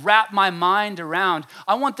I can wrap my mind around.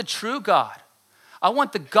 I want the true God. I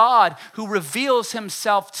want the God who reveals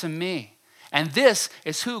himself to me. And this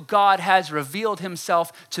is who God has revealed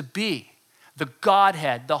himself to be, the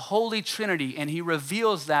Godhead, the Holy Trinity, and he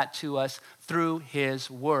reveals that to us through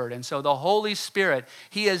his word. And so the Holy Spirit,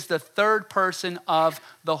 he is the third person of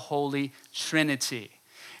the Holy Trinity.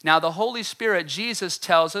 Now, the Holy Spirit, Jesus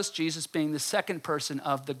tells us, Jesus being the second person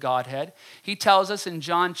of the Godhead, he tells us in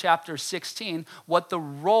John chapter 16 what the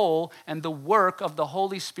role and the work of the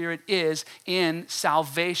Holy Spirit is in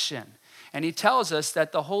salvation. And he tells us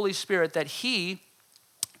that the Holy Spirit, that he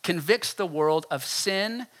convicts the world of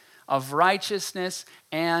sin, of righteousness,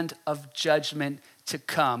 and of judgment to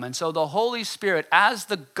come. And so the Holy Spirit, as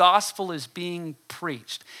the gospel is being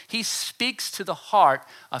preached, he speaks to the heart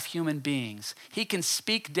of human beings. He can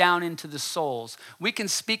speak down into the souls. We can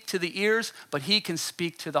speak to the ears, but he can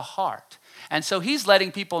speak to the heart. And so he's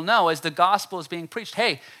letting people know as the gospel is being preached,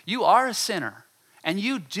 hey, you are a sinner and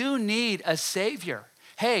you do need a savior.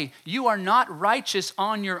 Hey, you are not righteous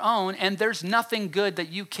on your own and there's nothing good that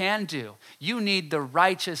you can do. You need the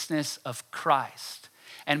righteousness of Christ.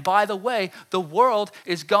 And by the way, the world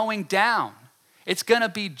is going down. It's going to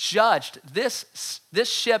be judged. This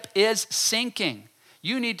ship is sinking.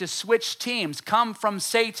 You need to switch teams, come from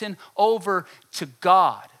Satan over to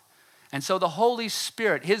God. And so the Holy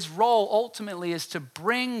Spirit, his role ultimately is to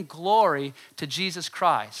bring glory to Jesus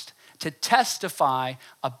Christ, to testify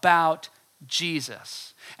about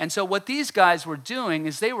Jesus. And so what these guys were doing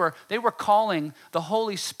is they were calling the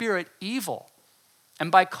Holy Spirit evil.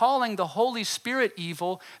 And by calling the Holy Spirit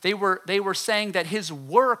evil, they were saying that his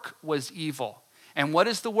work was evil. And what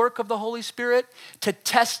is the work of the Holy Spirit? To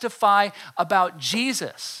testify about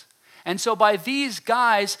Jesus. And so by these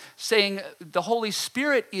guys saying the Holy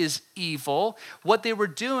Spirit is evil, what they were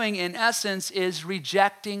doing in essence is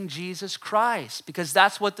rejecting Jesus Christ, because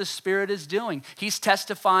that's what the Spirit is doing. He's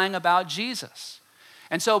testifying about Jesus.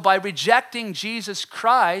 And so by rejecting Jesus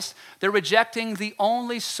Christ, they're rejecting the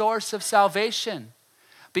only source of salvation.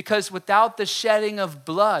 Because without the shedding of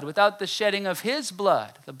blood, without the shedding of his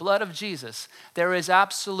blood, the blood of Jesus, there is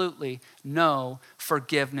absolutely no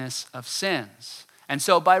forgiveness of sins. And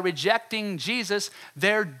so by rejecting Jesus,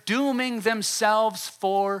 they're dooming themselves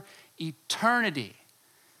for eternity.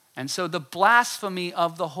 And so the blasphemy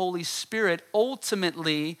of the Holy Spirit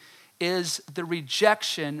ultimately is the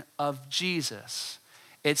rejection of Jesus.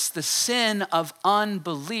 It's the sin of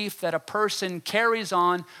unbelief that a person carries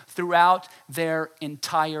on throughout their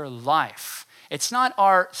entire life. It's not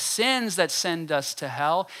our sins that send us to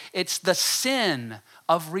hell. It's the sin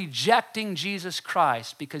of rejecting Jesus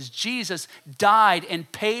Christ, because Jesus died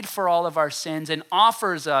and paid for all of our sins and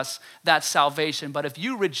offers us that salvation. But if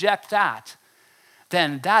you reject that,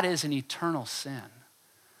 then that is an eternal sin,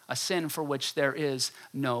 a sin for which there is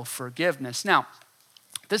no forgiveness. Now,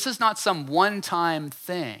 This is not some one-time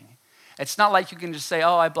thing. It's not like you can just say,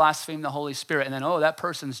 oh, I blaspheme the Holy Spirit, and then, oh, that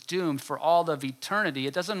person's doomed for all of eternity.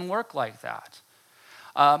 It doesn't work like that.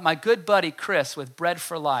 My good buddy Chris with Bread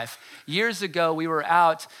for Life, years ago we were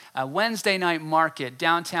out at Wednesday night market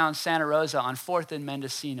downtown Santa Rosa on 4th and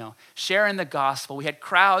Mendocino, sharing the gospel. We had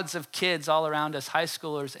crowds of kids all around us, high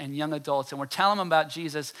schoolers and young adults, and we're telling them about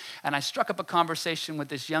Jesus. And I struck up a conversation with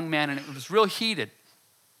this young man, and it was real heated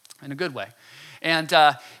in a good way. And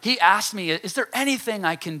he asked me, is there anything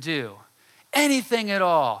I can do? Anything at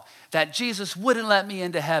all that Jesus wouldn't let me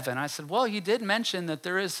into heaven? I said, well, you did mention that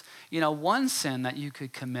there is, one sin that you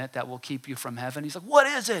could commit that will keep you from heaven. He's like, what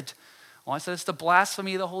is it? Well, I said, it's the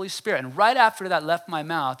blasphemy of the Holy Spirit. And right after that left my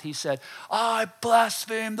mouth, he said, I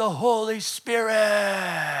blaspheme the Holy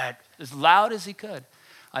Spirit, as loud as he could.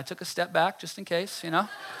 I took a step back just in case, in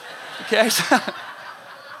case.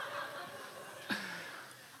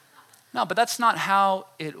 No, but that's not how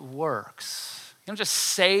it works. You don't just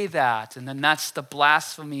say that, and then that's the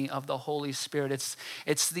blasphemy of the Holy Spirit.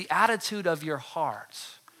 It's the attitude of your heart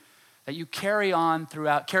that you carry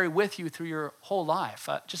with you through your whole life.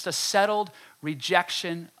 Just a settled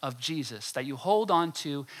rejection of Jesus that you hold on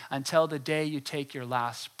to until the day you take your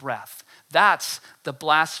last breath. That's the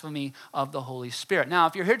blasphemy of the Holy Spirit. Now,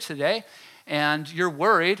 if you're here today and you're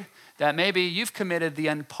worried that maybe you've committed the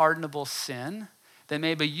unpardonable sin, that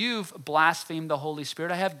maybe you've blasphemed the Holy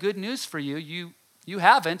Spirit, I have good news for you. You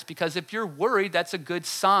haven't, because if you're worried, that's a good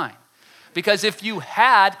sign. Because if you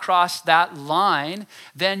had crossed that line,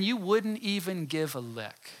 then you wouldn't even give a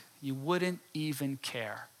lick. You wouldn't even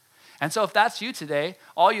care. And so if that's you today,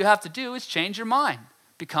 all you have to do is change your mind.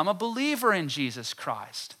 Become a believer in Jesus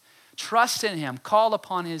Christ. Trust in him. Call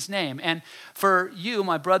upon his name. And for you,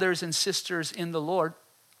 my brothers and sisters in the Lord,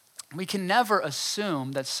 we can never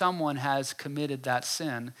assume that someone has committed that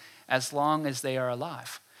sin as long as they are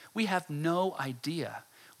alive. We have no idea.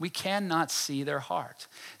 We cannot see their heart.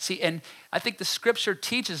 See, and I think the scripture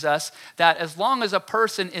teaches us that as long as a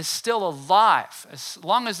person is still alive, as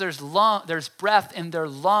long as there's breath in their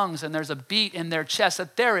lungs and there's a beat in their chest,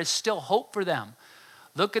 that there is still hope for them.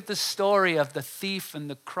 Look at the story of the thief and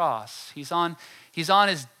the cross. He's on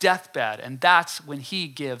his deathbed, and that's when he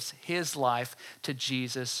gives his life to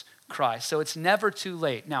Jesus Christ. So it's never too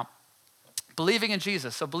late. Now, believing in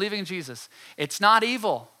Jesus, it's not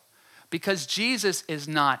evil because Jesus is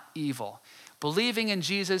not evil. Believing in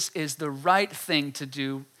Jesus is the right thing to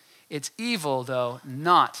do. It's evil, though,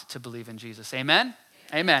 not to believe in Jesus. Amen?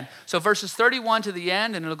 Amen. So verses 31 to the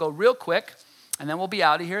end, and it'll go real quick, and then we'll be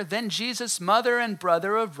out of here. Then Jesus' mother and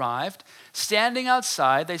brother arrived. Standing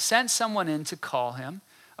outside, they sent someone in to call him.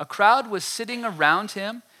 A crowd was sitting around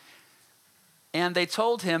him, and they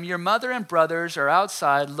told him, your mother and brothers are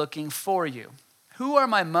outside looking for you. Who are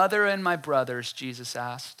my mother and my brothers? Jesus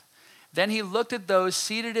asked. Then he looked at those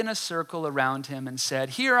seated in a circle around him and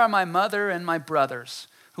said, here are my mother and my brothers.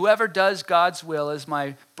 Whoever does God's will is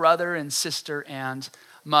my brother and sister and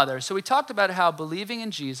mother. So we talked about how believing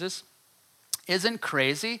in Jesus isn't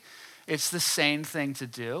crazy. It's the sane thing to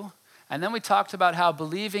do. And then we talked about how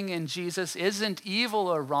believing in Jesus isn't evil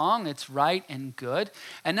or wrong, it's right and good.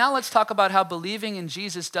 And now let's talk about how believing in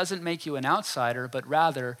Jesus doesn't make you an outsider, but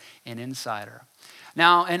rather an insider.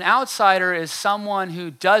 Now, an outsider is someone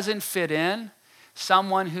who doesn't fit in,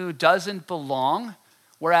 someone who doesn't belong,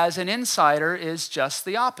 whereas an insider is just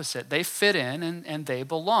the opposite. They fit in and they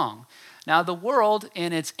belong. Now, the world,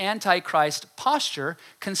 in its antichrist posture,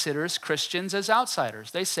 considers Christians as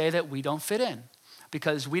outsiders. They say that we don't fit in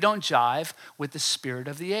because we don't jive with the spirit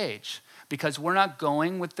of the age, because we're not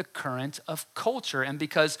going with the current of culture, and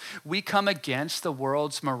because we come against the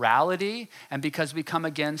world's morality, and because we come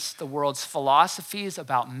against the world's philosophies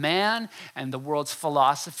about man and the world's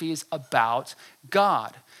philosophies about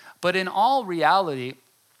God. But in all reality,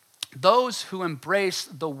 those who embrace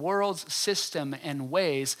the world's system and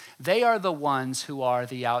ways, they are the ones who are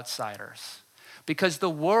the outsiders. Because the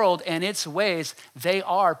world and its ways, they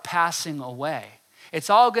are passing away. It's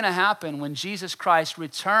all going to happen when Jesus Christ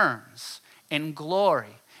returns in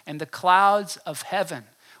glory in the clouds of heaven,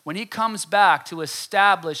 when he comes back to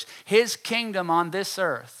establish his kingdom on this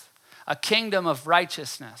earth, a kingdom of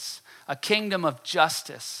righteousness, a kingdom of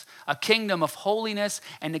justice, a kingdom of holiness,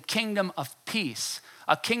 and a kingdom of peace,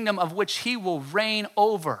 a kingdom of which he will reign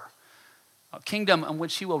over, a kingdom in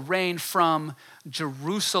which he will reign from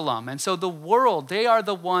Jerusalem. And so the world, they are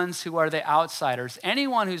the ones who are the outsiders.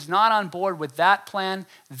 Anyone who's not on board with that plan,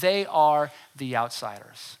 they are the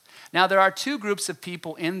outsiders. Now, there are two groups of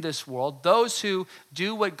people in this world, those who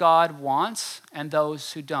do what God wants and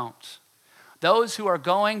those who don't. Those who are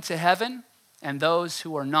going to heaven and those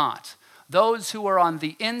who are not. those who are on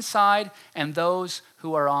the inside and those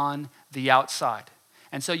who are on the outside.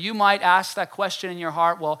 And so you might ask that question in your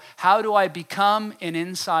heart, well, how do I become an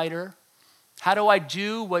insider? How do I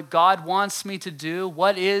do what God wants me to do?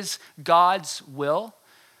 What is God's will?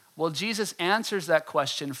 Well, Jesus answers that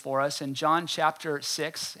question for us in John chapter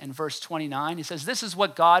 6 and verse 29. He says, this is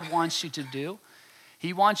what God wants you to do.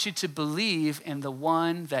 He wants you to believe in the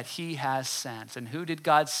one that he has sent. And who did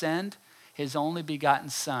God send? His only begotten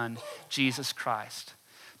Son, Jesus Christ.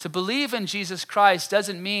 To believe in Jesus Christ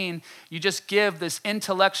doesn't mean you just give this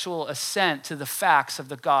intellectual assent to the facts of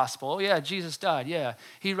the gospel. Oh yeah, Jesus died. Yeah,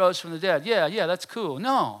 he rose from the dead. Yeah, that's cool.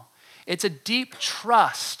 No, it's a deep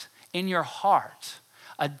trust in your heart.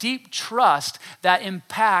 A deep trust that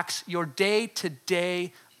impacts your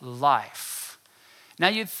day-to-day life. Now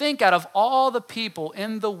you'd think out of all the people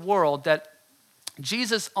in the world that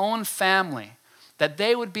Jesus' own family, that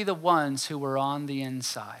they would be the ones who were on the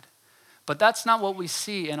inside. But that's not what we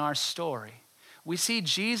see in our story. We see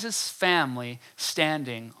Jesus' family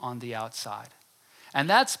standing on the outside. And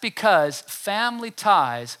that's because family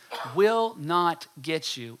ties will not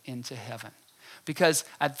get you into heaven. Because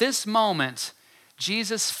at this moment,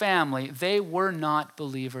 Jesus' family, they were not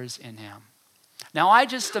believers in him. Now, I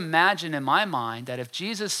just imagine in my mind that if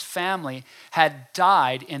Jesus' family had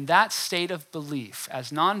died in that state of belief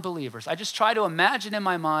as non-believers, I just try to imagine in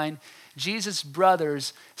my mind Jesus'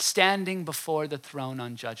 brothers standing before the throne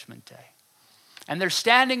on Judgment Day. And they're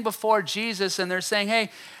standing before Jesus and they're saying,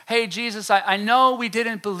 hey, Jesus, I know we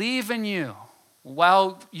didn't believe in you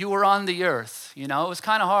while you were on the earth. You know, it was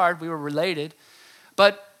kind of hard. We were related.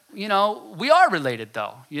 But, you know, we are related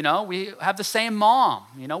though. You know, we have the same mom.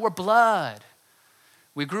 You know, we're blood.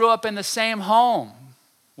 We grew up in the same home.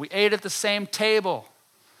 We ate at the same table.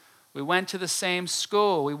 We went to the same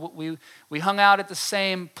school. We hung out at the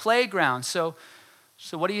same playground. So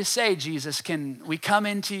what do you say, Jesus? Can we come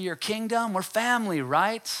into your kingdom? We're family,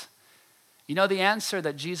 right? You know the answer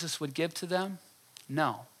that Jesus would give to them?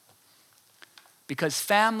 No. Because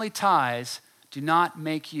family ties do not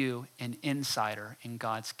make you an insider in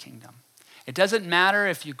God's kingdom. It doesn't matter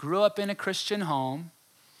if you grew up in a Christian home.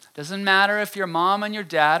 It doesn't matter if your mom and your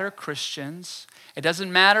dad are Christians. It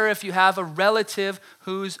doesn't matter if you have a relative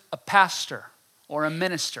who's a pastor or a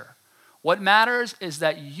minister. What matters is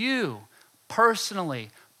that you personally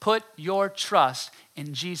put your trust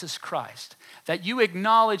in Jesus Christ, that you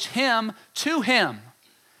acknowledge him to him,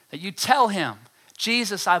 that you tell him,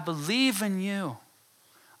 Jesus, I believe in you.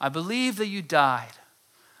 I believe that you died,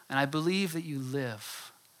 and I believe that you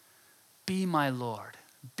live. Be my Lord.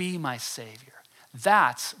 Be my Savior.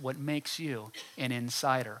 That's what makes you an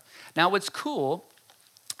insider. Now, what's cool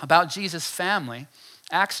about Jesus' family,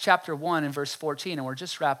 Acts chapter 1 and verse 14, and we're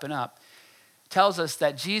just wrapping up, tells us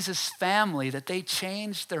that Jesus' family, that they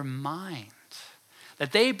changed their mind,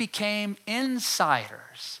 that they became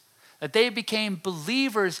insiders, that they became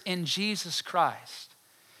believers in Jesus Christ.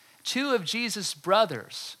 Two of Jesus'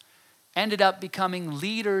 brothers ended up becoming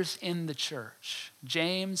leaders in the church,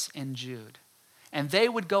 James and Jude. And they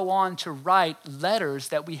would go on to write letters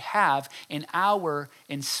that we have in our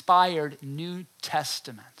inspired New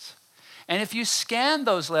Testament. And if you scan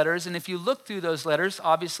those letters, and if you look through those letters,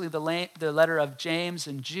 obviously the letter of James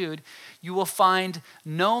and Jude, you will find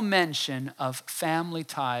no mention of family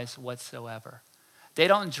ties whatsoever. They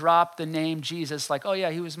don't drop the name Jesus like, oh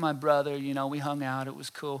yeah, he was my brother, you know, we hung out, it was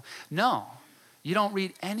cool. No, you don't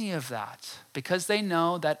read any of that because they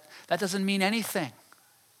know that that doesn't mean anything.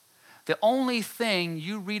 The only thing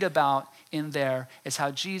you read about in there is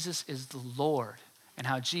how Jesus is the Lord and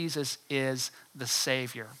how Jesus is the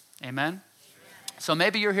Savior. Amen? So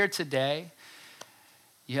maybe you're here today.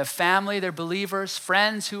 You have family, they're believers,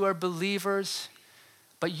 friends who are believers,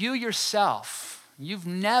 but you yourself, you've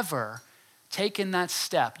never taken that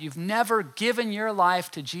step. You've never given your life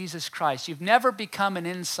to Jesus Christ. You've never become an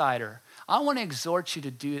insider. I want to exhort you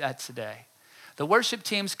to do that today. The worship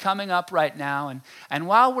team's coming up right now, and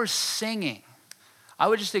while we're singing, I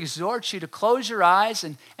would just exhort you to close your eyes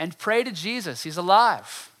and pray to Jesus. He's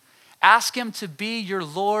alive. Ask him to be your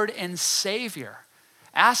Lord and Savior.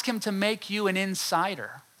 Ask him to make you an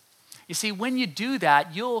insider. You see, when you do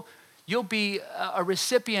that, you'll be a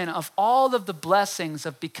recipient of all of the blessings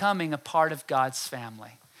of becoming a part of God's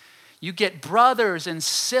family. You get brothers and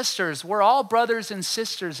sisters. We're all brothers and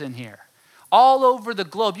sisters in here. All over the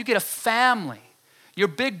globe, you get a family. Your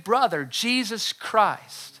big brother, Jesus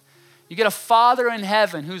Christ. You get a Father in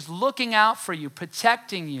heaven who's looking out for you,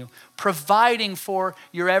 protecting you, providing for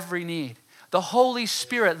your every need. The Holy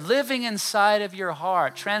Spirit living inside of your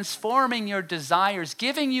heart, transforming your desires,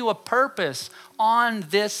 giving you a purpose on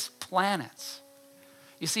this planet.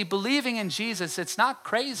 You see, believing in Jesus, it's not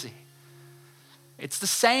crazy. It's the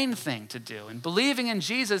sane thing to do. And believing in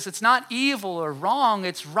Jesus, it's not evil or wrong.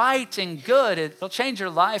 It's right and good. It'll change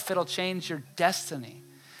your life. It'll change your destiny.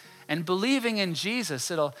 And believing in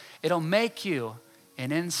Jesus, it'll make you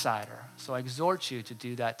an insider. So I exhort you to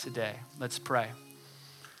do that today. Let's pray.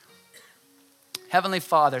 Heavenly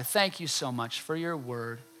Father, thank you so much for your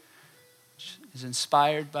word, which is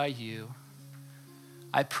inspired by you.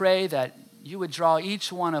 I pray that you would draw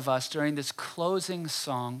each one of us during this closing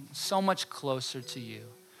song so much closer to you.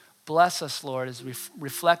 Bless us, Lord, as we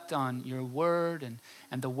reflect on your word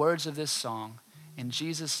and the words of this song. In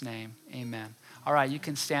Jesus' name, amen. All right, you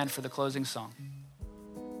can stand for the closing song.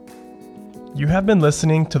 You have been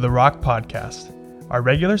listening to The Rock Podcast. Our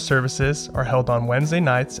regular services are held on Wednesday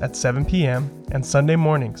nights at 7 p.m. and Sunday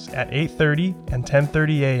mornings at 8:30 and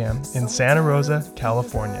 10:30 a.m. in Santa Rosa,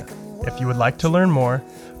 California. If you would like to learn more,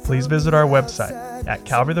 please visit our website at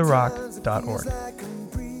calvarytherock.org.